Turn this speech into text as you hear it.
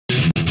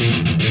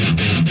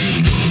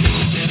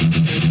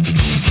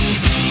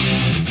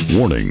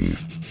Warning: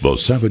 the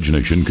Savage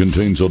Nation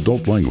contains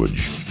adult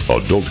language,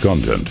 adult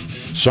content,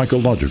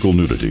 psychological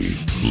nudity.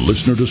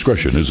 Listener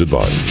discretion is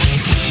advised.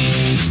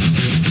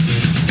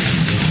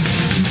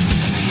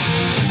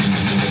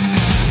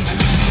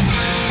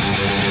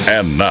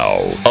 And now,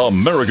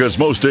 America's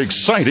most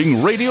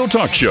exciting radio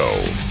talk show,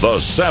 The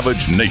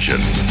Savage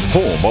Nation,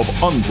 home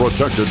of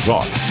unprotected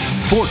talk,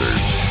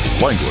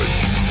 borders, language,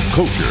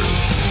 culture.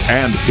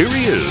 And here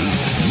he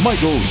is,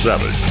 Michael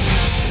Savage.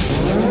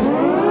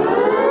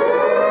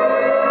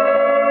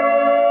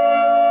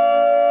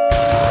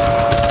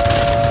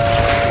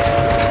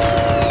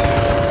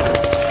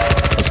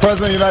 As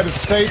President of the United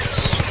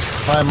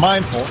States, I am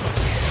mindful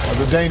of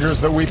the dangers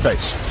that we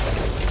face.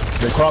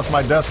 They cross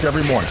my desk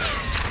every morning.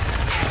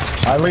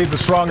 I lead the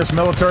strongest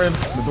military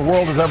that the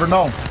world has ever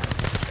known.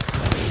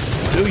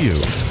 Do you?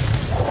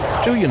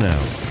 Do you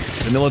now?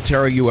 The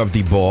military you have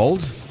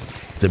deballed,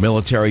 the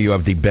military you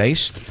have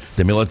debased,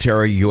 the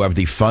military you have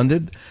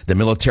defunded, the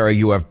military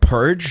you have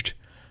purged.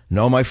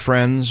 No, my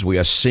friends, we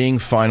are seeing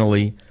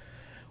finally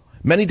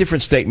many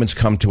different statements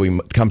come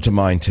to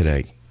mind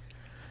today.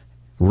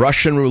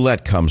 Russian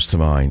roulette comes to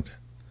mind.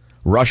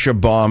 Russia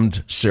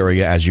bombed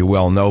Syria, as you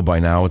well know by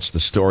now. It's the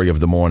story of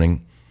the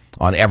morning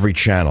on every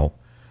channel.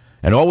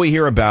 And all we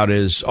hear about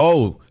is,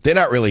 oh, they're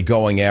not really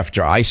going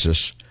after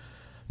ISIS.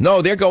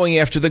 No, they're going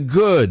after the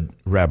good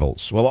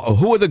rebels. Well,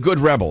 who are the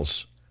good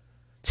rebels?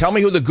 Tell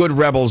me who the good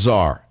rebels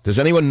are. Does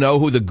anyone know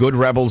who the good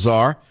rebels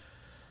are?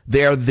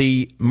 They're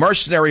the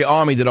mercenary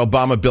army that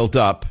Obama built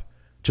up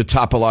to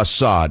topple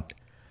Assad.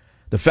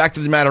 The fact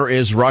of the matter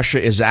is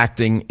Russia is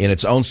acting in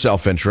its own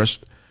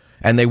self-interest,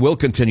 and they will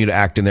continue to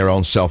act in their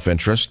own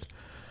self-interest.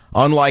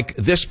 Unlike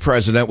this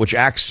president,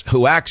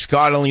 who acts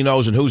God only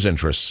knows in whose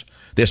interests.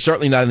 They're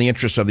certainly not in the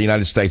interests of the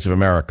United States of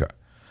America.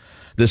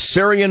 The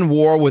Syrian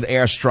war with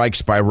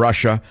airstrikes by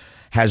Russia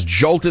has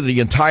jolted the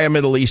entire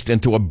Middle East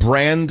into a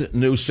brand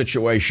new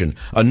situation,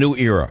 a new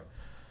era.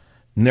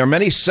 And there are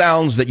many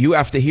sounds that you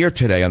have to hear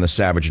today on the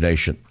Savage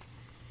Nation.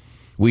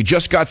 We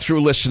just got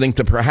through listening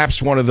to perhaps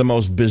one of the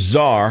most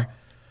bizarre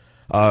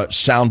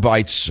sound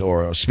bites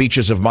or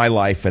speeches of my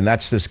life, and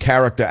that's this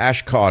character,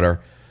 Ash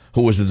Carter,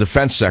 who was the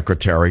defense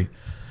secretary.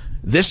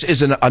 This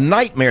is a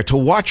nightmare to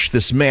watch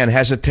this man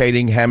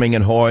hesitating, hemming,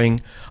 and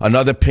hawing,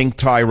 another pink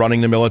tie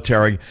running the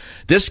military.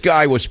 This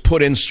guy was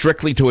put in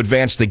strictly to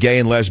advance the gay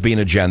and lesbian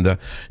agenda.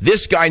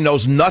 This guy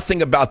knows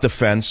nothing about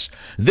defense.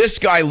 This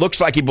guy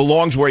looks like he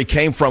belongs where he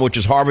came from, which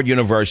is Harvard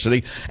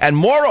University. And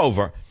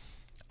moreover,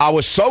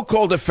 our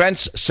so-called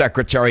defense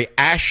secretary,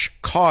 Ash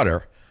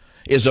Carter,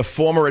 is a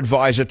former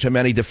advisor to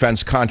many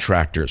defense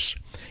contractors,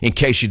 in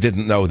case you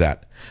didn't know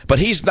that. But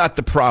he's not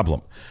the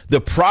problem. The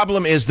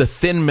problem is the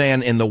thin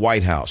man in the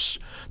White House.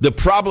 The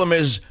problem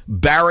is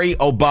Barry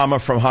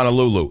Obama from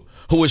Honolulu,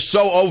 who is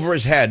so over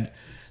his head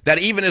that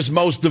even his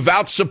most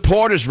devout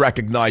supporters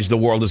recognize the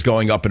world is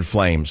going up in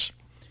flames.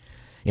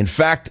 In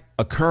fact,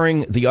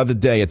 occurring the other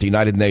day at the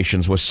United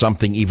Nations was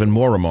something even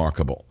more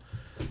remarkable.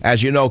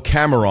 As you know,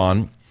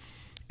 Cameron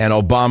and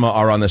Obama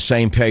are on the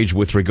same page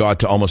with regard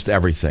to almost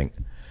everything.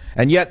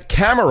 And yet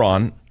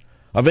Cameron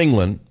of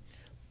England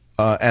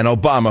and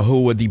Obama,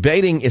 who were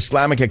debating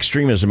Islamic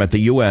extremism at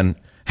the UN,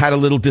 had a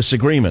little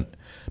disagreement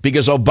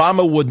because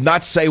Obama would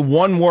not say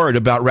one word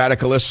about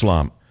radical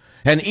Islam.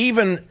 And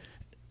even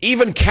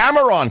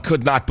Cameron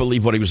could not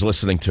believe what he was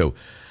listening to.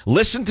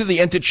 Listen to the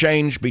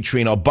interchange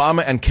between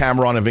Obama and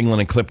Cameron of England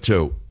in clip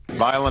 2.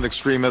 Violent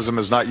extremism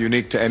is not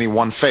unique to any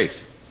one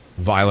faith.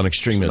 Violent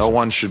extremism. No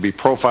one should be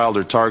profiled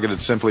or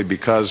targeted simply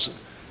because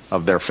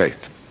of their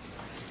faith.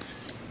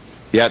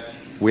 Yet,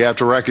 we have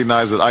to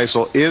recognize that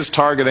ISIL is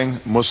targeting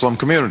Muslim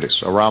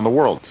communities around the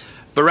world.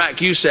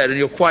 Barak, you said, and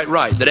you're quite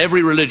right, that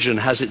every religion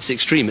has its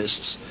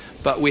extremists.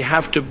 But we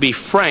have to be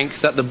frank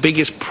that the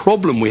biggest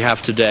problem we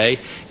have today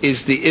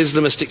is the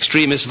Islamist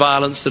extremist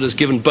violence that has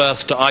given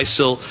birth to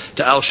ISIL,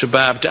 to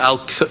Al-Shabaab, to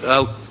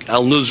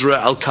Al-Nusra,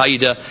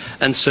 Al-Qaeda,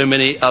 and so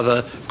many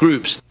other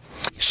groups.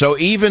 So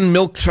even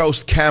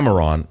Milquetoast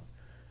Cameron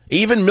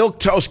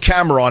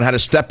had to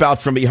step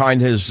out from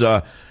behind his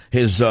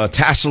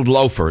tasseled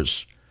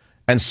loafers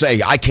and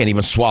say, I can't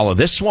even swallow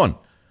this one.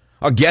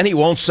 Again, he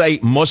won't say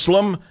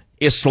Muslim,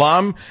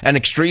 Islam, and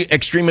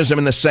extremism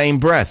in the same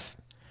breath.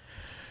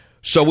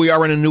 So we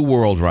are in a new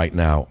world right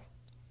now.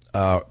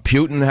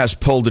 Putin has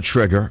pulled the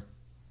trigger.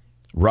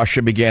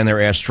 Russia began their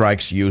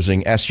airstrikes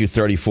using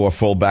Su-34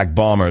 fullback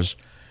bombers.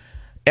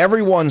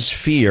 Everyone's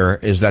fear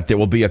is that there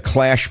will be a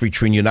clash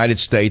between United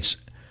States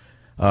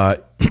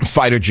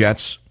fighter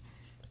jets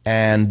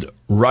and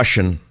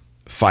Russian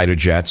fighter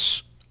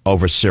jets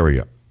over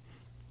Syria.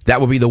 That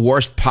would be the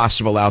worst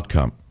possible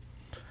outcome.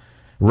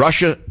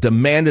 Russia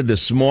demanded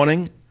this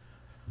morning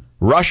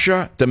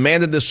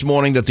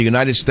that the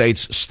United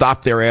States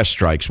stop their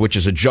airstrikes, which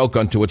is a joke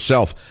unto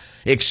itself.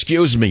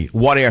 Excuse me,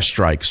 what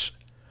airstrikes?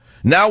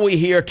 Now we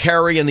hear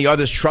Kerry and the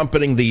others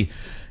trumpeting the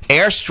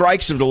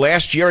airstrikes of the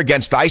last year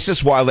against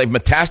ISIS while they've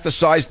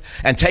metastasized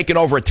and taken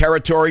over a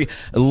territory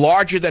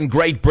larger than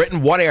Great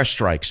Britain. What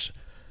airstrikes?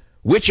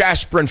 Which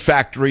aspirin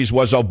factories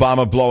was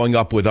Obama blowing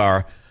up with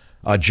our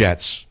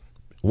jets?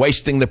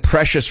 wasting the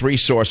precious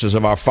resources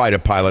of our fighter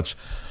pilots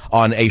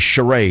on a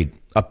charade,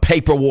 a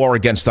paper war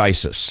against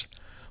ISIS.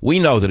 We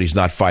know that he's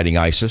not fighting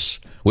ISIS,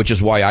 which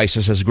is why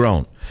ISIS has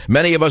grown.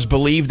 Many of us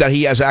believe that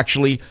he has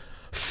actually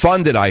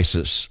funded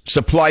ISIS,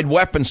 supplied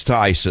weapons to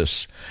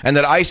ISIS, and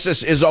that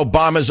ISIS is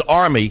Obama's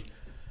army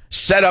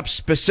set up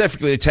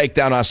specifically to take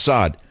down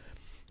Assad.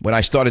 When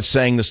I started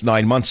saying this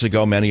 9 months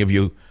ago, many of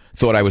you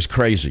thought I was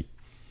crazy.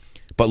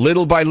 But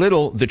little by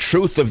little, the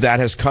truth of that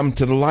has come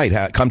to light,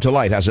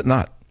 has it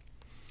not?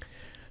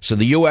 So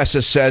the U.S.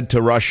 has said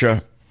to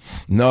Russia,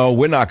 no,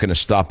 we're not going to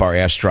stop our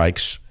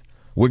airstrikes.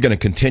 We're going to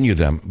continue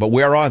them. But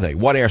where are they?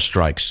 What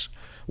airstrikes?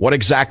 What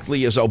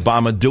exactly is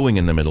Obama doing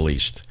in the Middle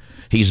East?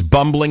 He's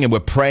bumbling, and we're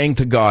praying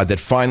to God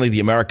that finally the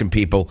American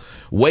people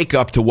wake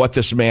up to what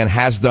this man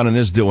has done and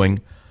is doing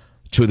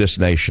to this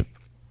nation.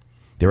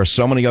 There are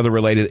so many other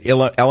related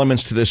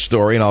elements to this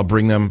story, and I'll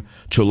bring them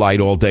to light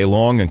all day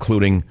long,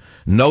 including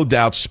no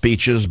doubt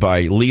speeches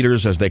by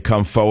leaders as they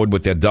come forward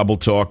with their double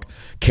talk.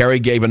 Kerry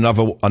gave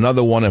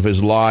another one of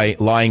his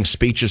lying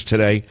speeches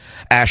today.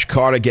 Ash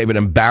Carter gave an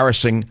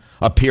embarrassing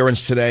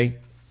appearance today.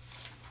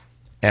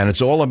 And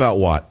it's all about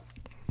what?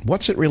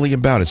 What's it really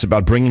about? It's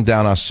about bringing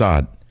down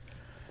Assad.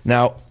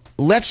 Now,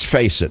 let's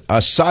face it,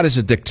 Assad is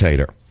a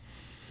dictator.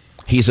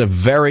 He's a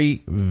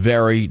very,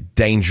 very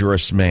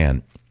dangerous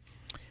man.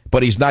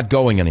 But he's not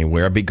going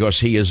anywhere because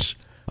he is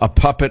a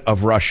puppet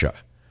of Russia,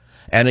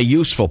 and a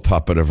useful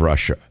puppet of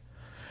Russia.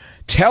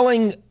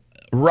 Telling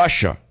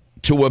Russia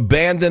to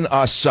abandon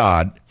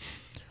Assad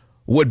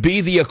would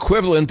be the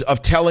equivalent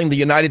of telling the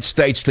United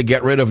States to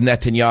get rid of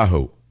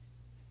Netanyahu.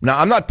 Now,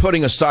 I'm not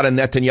putting Assad and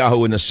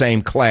Netanyahu in the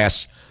same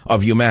class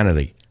of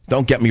humanity.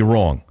 Don't get me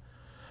wrong.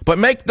 But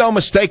make no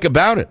mistake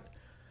about it.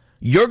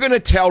 You're going to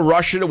tell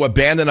Russia to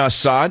abandon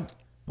Assad?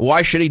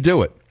 Why should he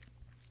do it?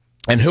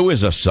 And who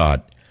is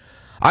Assad?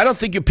 I don't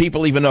think you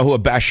people even know who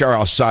Bashar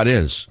al-Assad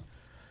is.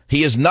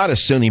 He is not a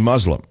Sunni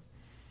Muslim,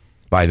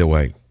 by the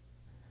way.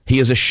 He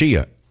is a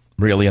Shia,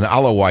 really, an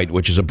Alawite,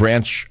 which is a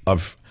branch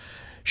of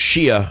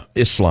Shia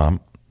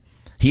Islam.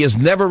 He has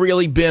never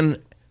really been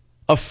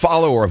a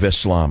follower of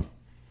Islam.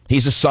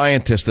 He's a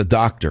scientist, a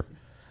doctor.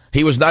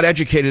 He was not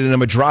educated in a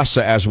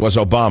madrasa, as was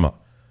Obama.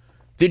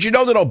 Did you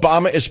know that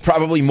Obama is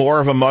probably more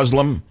of a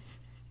Muslim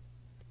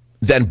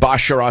than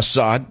Bashar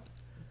al-Assad?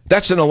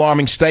 That's an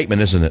alarming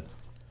statement, isn't it?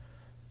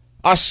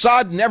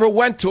 Assad never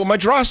went to a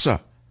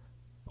madrasa.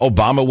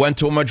 Obama went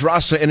to a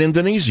madrasa in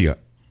Indonesia.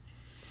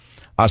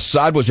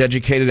 Assad was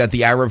educated at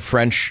the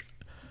Arab-French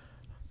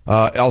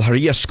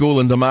Al-Hariya school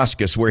in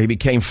Damascus, where he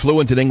became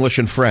fluent in English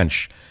and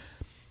French.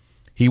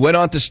 He went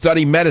on to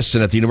study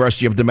medicine at the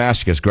University of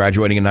Damascus,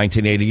 graduating in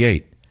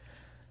 1988.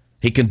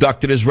 He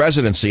conducted his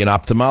residency in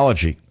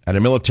ophthalmology at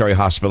a military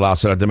hospital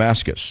outside of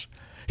Damascus.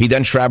 He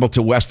then traveled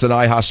to Western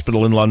Eye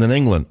Hospital in London,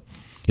 England.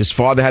 His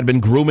father had been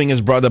grooming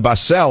his brother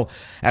Bassel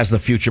as the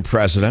future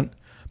president.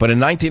 But in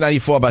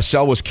 1994,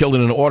 Bassel was killed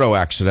in an auto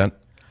accident,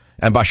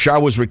 and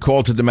Bashar was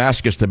recalled to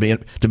Damascus to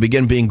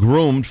begin being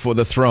groomed for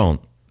the throne.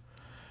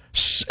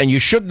 And you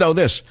should know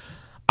this.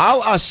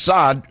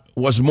 Al-Assad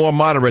was more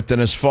moderate than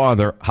his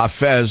father,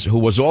 Hafez, who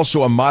was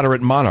also a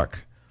moderate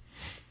monarch.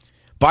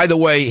 By the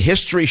way,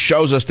 history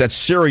shows us that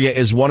Syria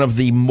is one of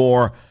the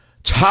more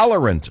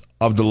tolerant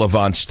of the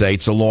Levant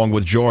states, along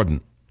with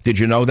Jordan. Did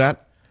you know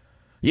that?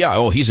 Yeah,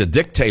 oh, he's a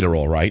dictator,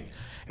 all right.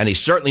 And he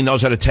certainly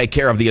knows how to take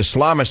care of the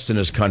Islamists in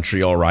his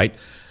country, all right.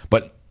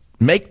 But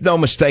make no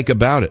mistake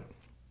about it.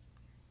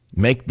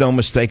 Make no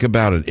mistake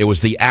about it. It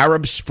was the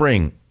Arab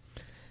Spring,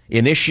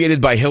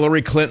 initiated by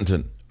Hillary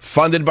Clinton,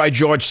 funded by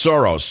George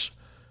Soros,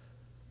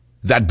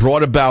 that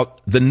brought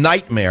about the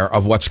nightmare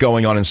of what's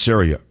going on in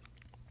Syria.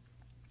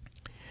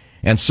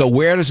 And so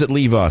where does it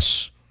leave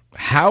us?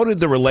 How did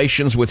the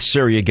relations with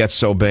Syria get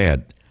so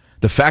bad?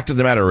 The fact of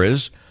the matter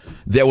is,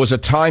 there was a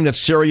time that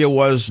Syria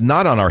was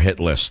not on our hit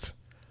list.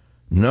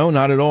 No,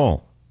 not at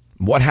all.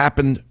 What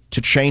happened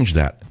to change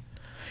that?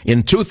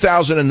 In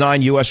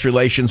 2009, U.S.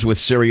 relations with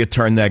Syria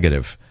turned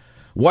negative.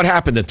 What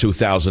happened in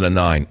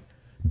 2009?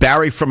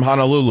 Barry from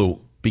Honolulu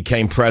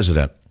became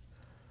president.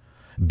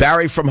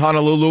 Barry from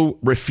Honolulu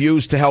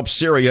refused to help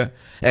Syria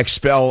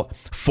expel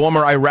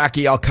former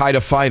Iraqi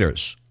al-Qaeda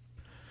fighters.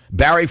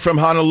 Barry from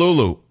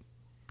Honolulu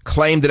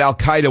claimed that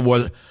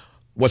al-Qaeda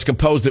was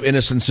composed of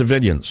innocent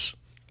civilians.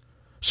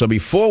 So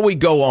before we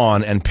go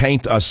on and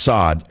paint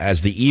Assad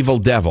as the evil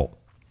devil,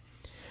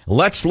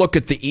 let's look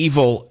at the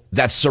evil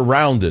that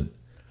surrounded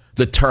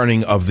the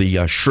turning of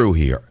the shrew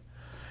here.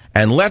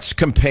 And let's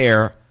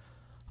compare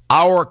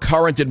our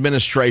current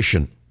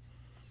administration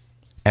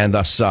and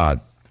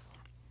Assad.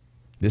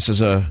 This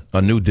is a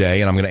new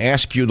day, and I'm going to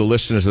ask you, the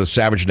listeners of the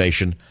Savage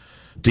Nation,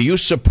 do you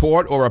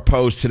support or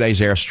oppose today's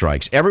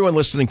airstrikes? Everyone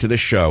listening to this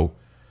show,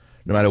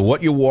 no matter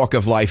what your walk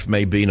of life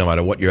may be, no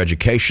matter what your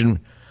education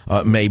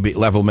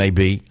level may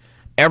be,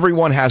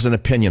 everyone has an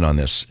opinion on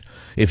this.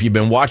 If you've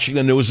been watching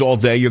the news all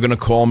day, you're going to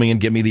call me and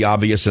give me the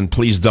obvious, and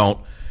please don't,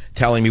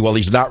 telling me, well,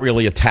 he's not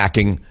really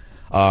attacking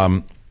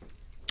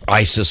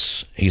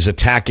ISIS. He's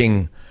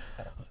attacking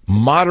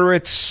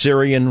moderate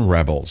Syrian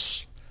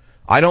rebels.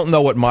 I don't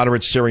know what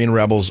moderate Syrian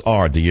rebels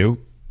are, do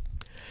you?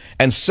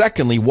 And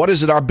secondly, what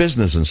is it our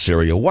business in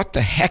Syria? What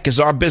the heck is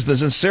our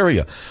business in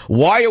Syria?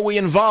 Why are we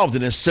involved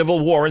in a civil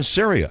war in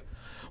Syria?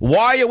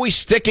 Why are we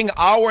sticking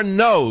our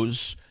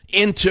nose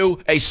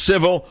into a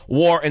civil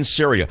war in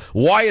Syria?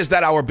 Why is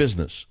that our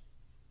business?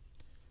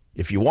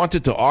 If you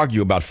wanted to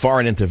argue about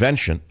foreign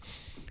intervention,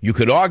 you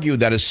could argue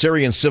that a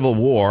Syrian civil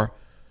war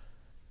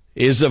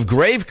is of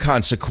grave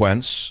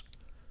consequence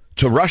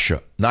to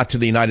Russia, not to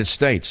the United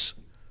States.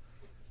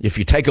 If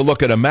you take a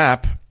look at a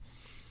map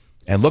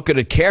and look at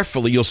it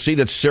carefully, you'll see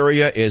that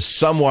Syria is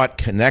somewhat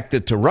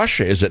connected to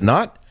Russia, is it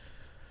not?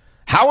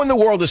 How in the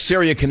world is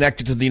Syria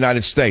connected to the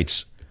United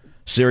States?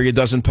 Syria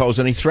doesn't pose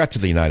any threat to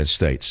the United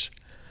States.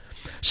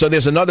 So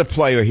there's another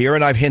player here,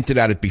 and I've hinted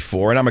at it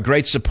before, and I'm a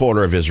great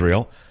supporter of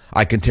Israel.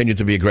 I continue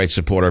to be a great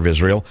supporter of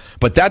Israel.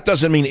 But that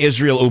doesn't mean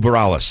Israel uber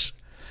alles.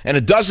 And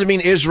it doesn't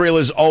mean Israel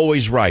is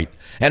always right.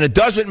 And it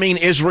doesn't mean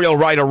Israel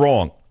right or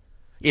wrong.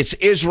 It's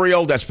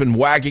Israel that's been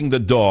wagging the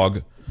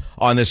dog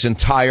on this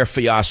entire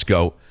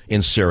fiasco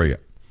in Syria.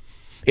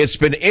 It's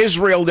been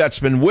Israel that's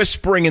been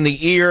whispering in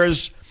the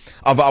ears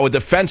of our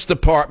Defense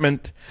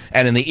Department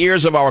and in the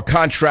ears of our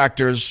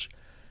contractors,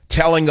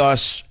 telling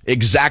us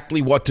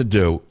exactly what to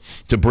do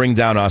to bring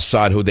down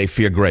Assad, who they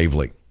fear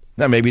gravely.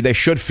 Now, maybe they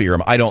should fear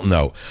him. I don't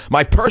know.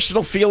 My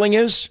personal feeling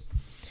is,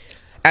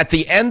 at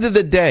the end of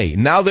the day,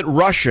 now that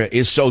Russia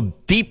is so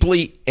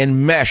deeply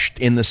enmeshed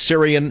in the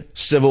Syrian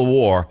civil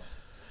war,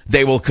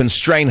 they will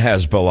constrain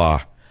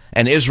Hezbollah.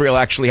 And Israel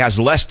actually has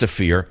less to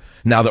fear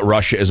now that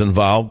Russia is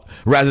involved,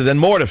 rather than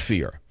more to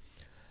fear.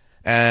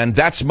 And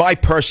that's my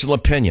personal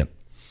opinion.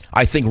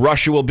 I think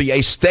Russia will be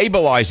a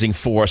stabilizing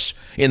force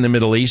in the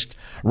Middle East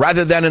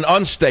rather than an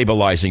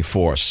unstabilizing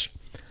force.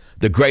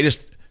 The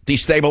greatest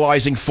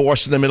destabilizing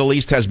force in the Middle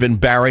East has been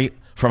Barry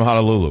from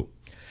Honolulu.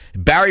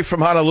 Barry from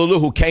Honolulu,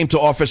 who came to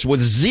office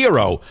with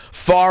zero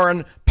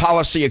foreign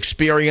policy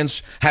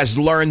experience, has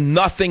learned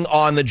nothing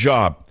on the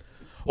job.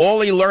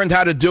 All he learned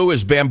how to do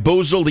is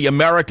bamboozle the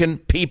American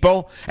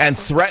people and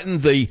threaten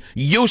the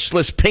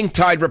useless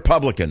pink-tide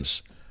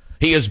Republicans.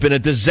 He has been a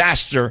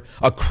disaster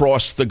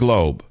across the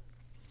globe.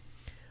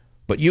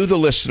 But you, the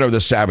listener of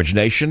the Savage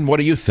Nation, what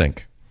do you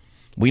think?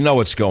 We know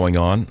what's going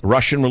on.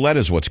 Russian roulette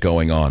is what's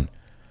going on.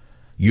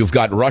 You've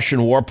got Russian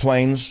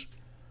warplanes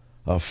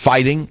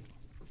fighting.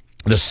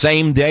 The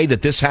same day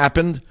that this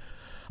happened,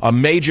 a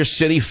major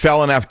city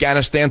fell in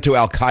Afghanistan to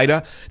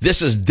al-Qaeda.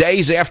 This is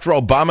days after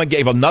Obama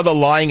gave another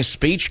lying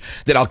speech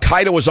that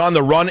al-Qaeda was on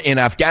the run in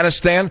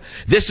Afghanistan.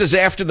 This is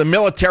after the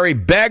military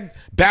begged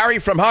Barry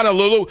from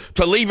Honolulu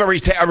to leave a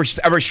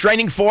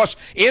restraining force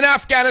in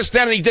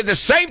Afghanistan, and he did the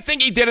same thing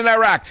he did in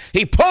Iraq.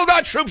 He pulled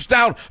our troops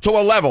down to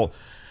a level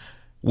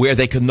where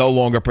they could no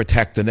longer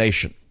protect the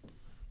nation.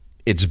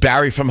 It's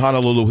Barry from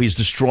Honolulu. He's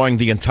destroying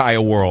the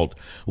entire world.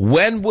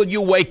 When will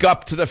you wake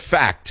up to the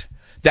fact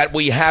that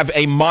we have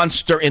a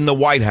monster in the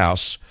White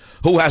House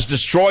who has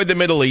destroyed the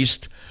Middle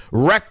East,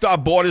 wrecked our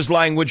borders,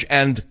 language,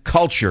 and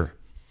culture,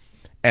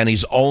 and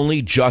he's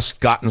only just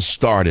gotten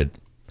started?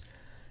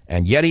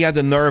 And yet he had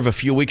the nerve a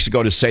few weeks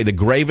ago to say the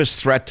gravest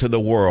threat to the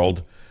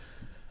world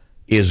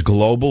is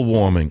global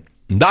warming.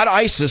 Not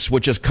ISIS,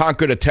 which has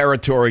conquered a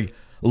territory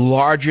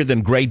larger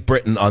than Great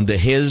Britain under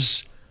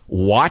his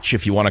watch,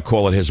 if you want to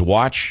call it his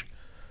watch.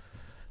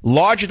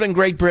 Larger than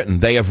Great Britain.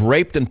 They have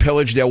raped and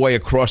pillaged their way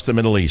across the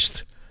Middle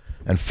East.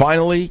 And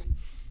finally,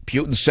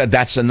 Putin said,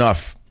 that's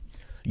enough.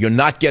 You're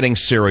not getting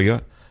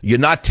Syria. You're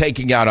not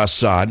taking out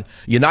Assad.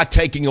 You're not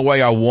taking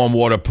away our warm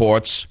water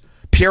ports.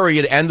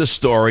 Period. End of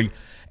story.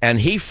 And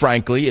he,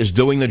 frankly, is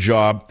doing the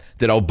job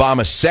that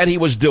Obama said he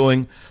was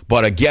doing,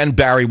 but again,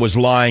 Barry was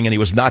lying and he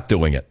was not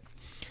doing it.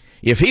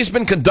 If he's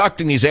been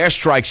conducting these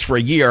airstrikes for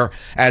a year,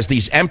 as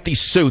these empty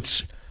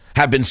suits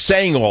have been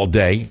saying all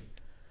day,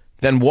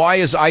 then why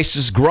is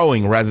ISIS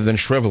growing rather than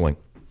shriveling?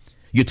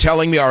 You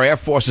telling me our Air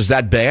Force is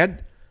that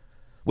bad?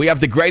 We have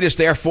the greatest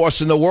Air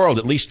Force in the world.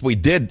 At least we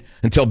did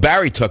until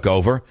Barry took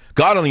over.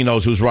 God only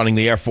knows who's running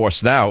the Air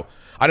Force now.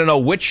 I don't know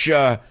which,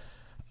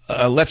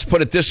 let's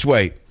put it this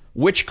way,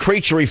 which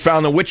creature he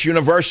found in which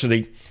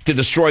university to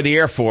destroy the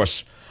Air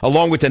Force,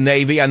 along with the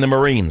Navy and the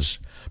Marines.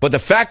 But the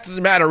fact of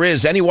the matter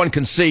is, anyone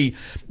can see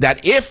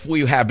that if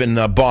we have been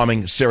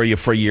bombing Syria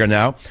for a year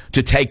now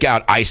to take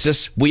out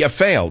ISIS, we have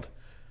failed.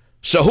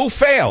 So who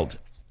failed?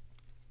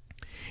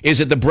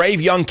 Is it the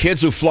brave young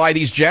kids who fly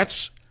these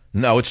jets?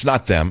 No, it's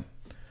not them.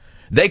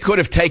 They could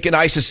have taken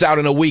ISIS out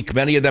in a week.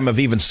 Many of them have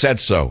even said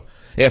so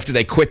after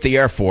they quit the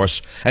Air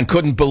Force and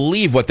couldn't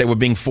believe what they were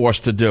being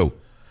forced to do.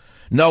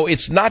 No,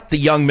 it's not the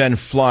young men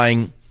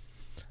flying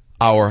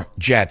our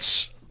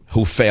jets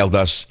who failed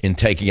us in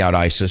taking out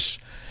ISIS.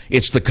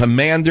 It's the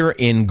commander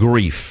in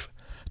grief,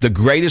 the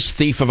greatest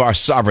thief of our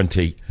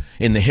sovereignty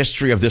in the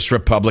history of this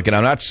republic. And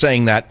I'm not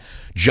saying that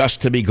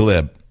just to be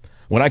glib.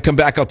 When I come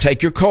back, I'll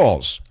take your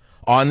calls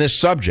on this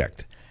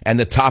subject. And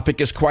the topic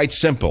is quite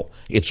simple.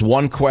 It's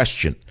one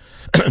question.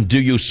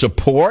 Do you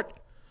support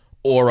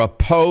or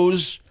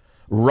oppose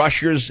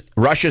Russia's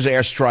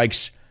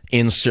airstrikes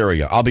in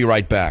Syria? I'll be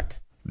right back.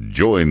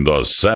 Join the